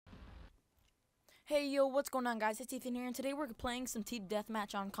Hey yo, what's going on, guys? It's Ethan here, and today we're playing some team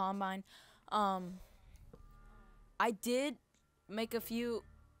deathmatch on Combine. I did make a few.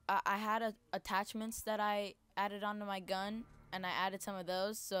 I had attachments that I added onto my gun, and I added some of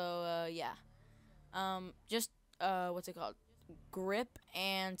those. So yeah, what's it called? Grip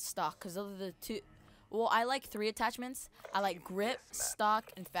and stock, cause those are the two. Well, I like 3 attachments. I like grip,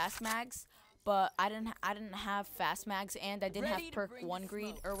 stock, and fast mags. But I didn't have fast mags, and I didn't have perk 1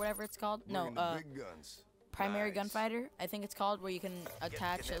 greed or whatever it's called. No, primary gunfighter, I think it's called, where you can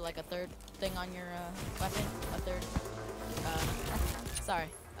attach like a third thing on your weapon,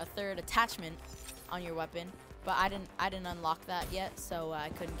 a third attachment on your weapon. But I didn't unlock that yet, so I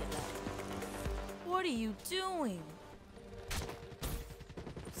couldn't get that. What are you doing?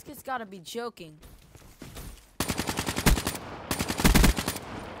 This kid's gotta be joking.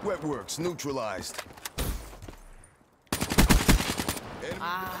 Wetworks neutralized.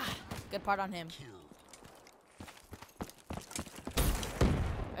 Good part on him.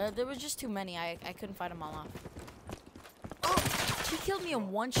 There was just too many. I couldn't fight them all off. He killed me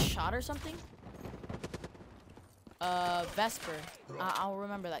in 1 shot or something. Vesper. I'll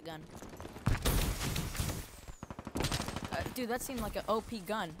remember that gun. Dude, that seemed like an OP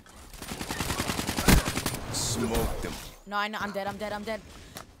gun. Smoked him. No, I know. I'm dead.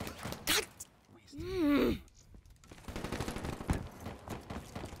 God.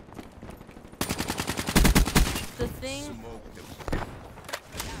 The thing.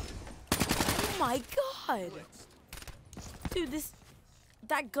 Oh my god. Dude,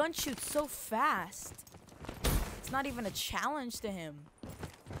 that gun shoots so fast. It's not even a challenge to him.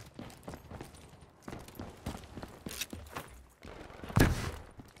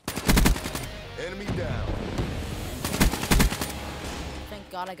 Enemy down. Thank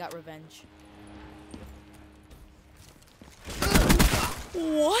God I got revenge.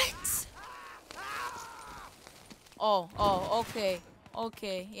 What? Oh,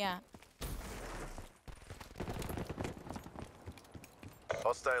 okay, yeah.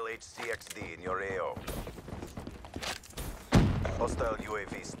 Hostile HCXD in your AO. Hostile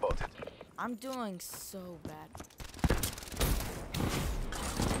UAV spotted. I'm doing so bad.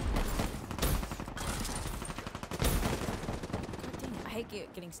 God dang it. I hate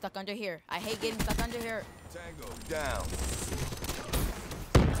getting stuck under here. Tango down.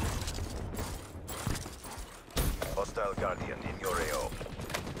 Hostile Guardian in your AO.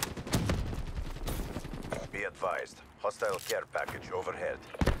 Be advised. Hostile care package overhead.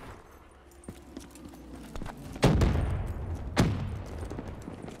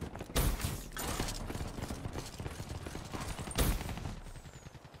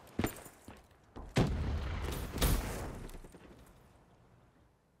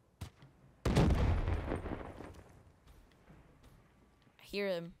 I hear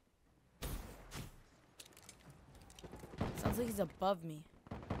him. Sounds like he's above me.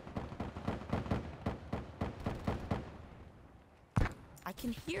 I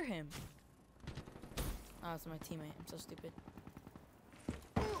can hear him. Oh, it's my teammate. I'm so stupid.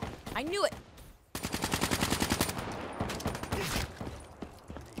 I knew it!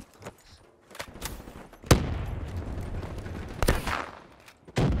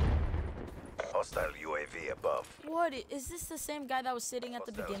 Hostile UAV above. What? Is this the same guy that was sitting at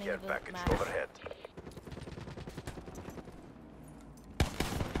the Hostile beginning care of the package match? overhead.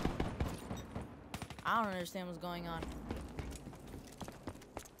 I don't understand what's going on.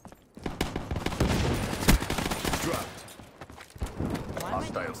 Dropped. Why am I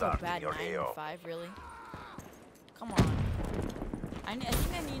doing so Hostiles bad? are in 9 your and AO. 5, really? Come on. I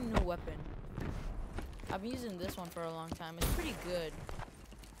think I need a new weapon. I've been using this one for a long time. It's pretty good.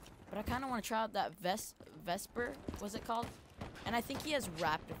 But I kind of want to try out that Vesper, what's it called? And I think he has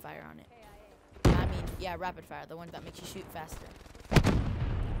rapid fire on it. I mean, yeah, rapid fire, the one that makes you shoot faster.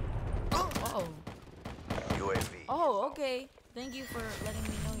 Uh-oh. UAV. Oh, okay. Thank you for letting me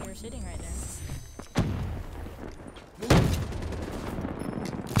know you're sitting right there.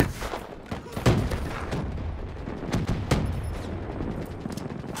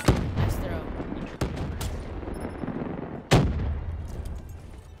 Nice throw.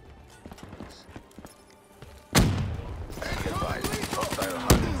 Be advised. Hostile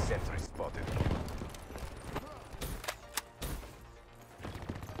hunting sentry spotted.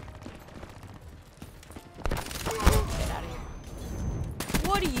 Get out of here.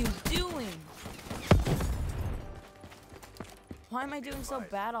 What are you doing? Why am I doing so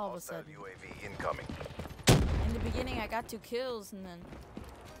bad all of a Hostile sudden? UAV incoming. In the beginning, I got 2 kills, and then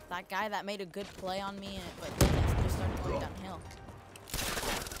that guy that made a good play on me, but then it just started going downhill.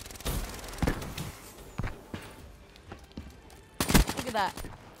 Look at that.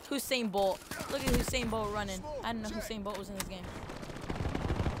 Usain Bolt. Look at Usain Bolt running. I didn't know Usain Bolt was in this game.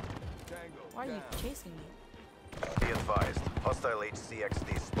 Tango Why are you down. chasing me? Be advised. Hostile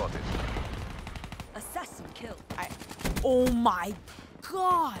HCXD spotted. Assassin kill. Oh my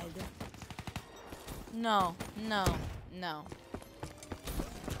god! No, no, no.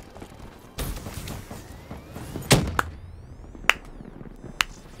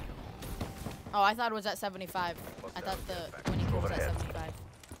 Oh, I thought it was at 75. I thought the winning kill was at 75.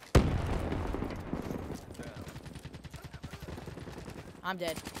 I'm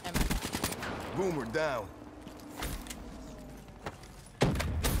dead. Never mind. Boomer down.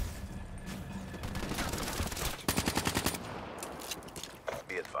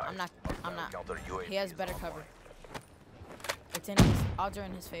 Be advised. I'm not. I'm not. Counter UAV He has is better online. cover. It's in his. Odds are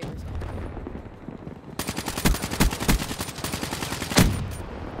in his favor.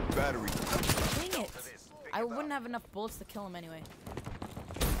 Battery. Dang it! I wouldn't have enough bullets to kill him anyway.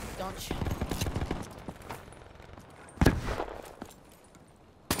 Don't you?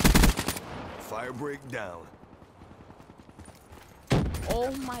 Fire break down.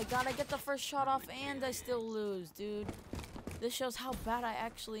 Oh my god, I get the first shot off and I still lose, dude. This shows how bad I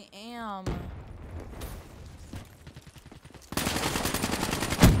actually am.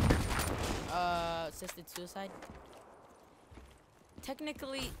 Assisted suicide.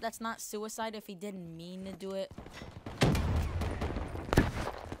 Technically, that's not suicide if he didn't mean to do it.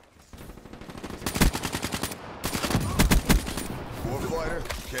 Warfighter,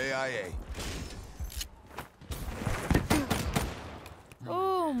 KIA.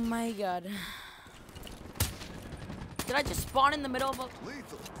 Oh my god. Did I just spawn in the middle of a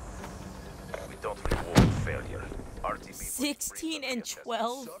Lethal. We don't reward failure. RTB 16 and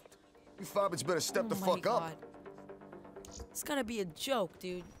 12? You fobbies better step the Oh my fuck up. God. It's gotta be a joke,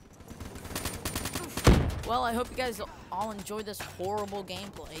 dude. Well, I hope you guys all enjoyed this horrible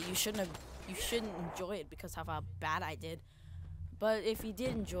gameplay. You shouldn't enjoy it because of how bad I did. But if you did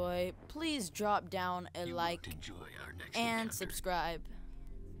enjoy, please drop down a like and subscribe.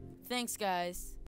 Thanks, guys.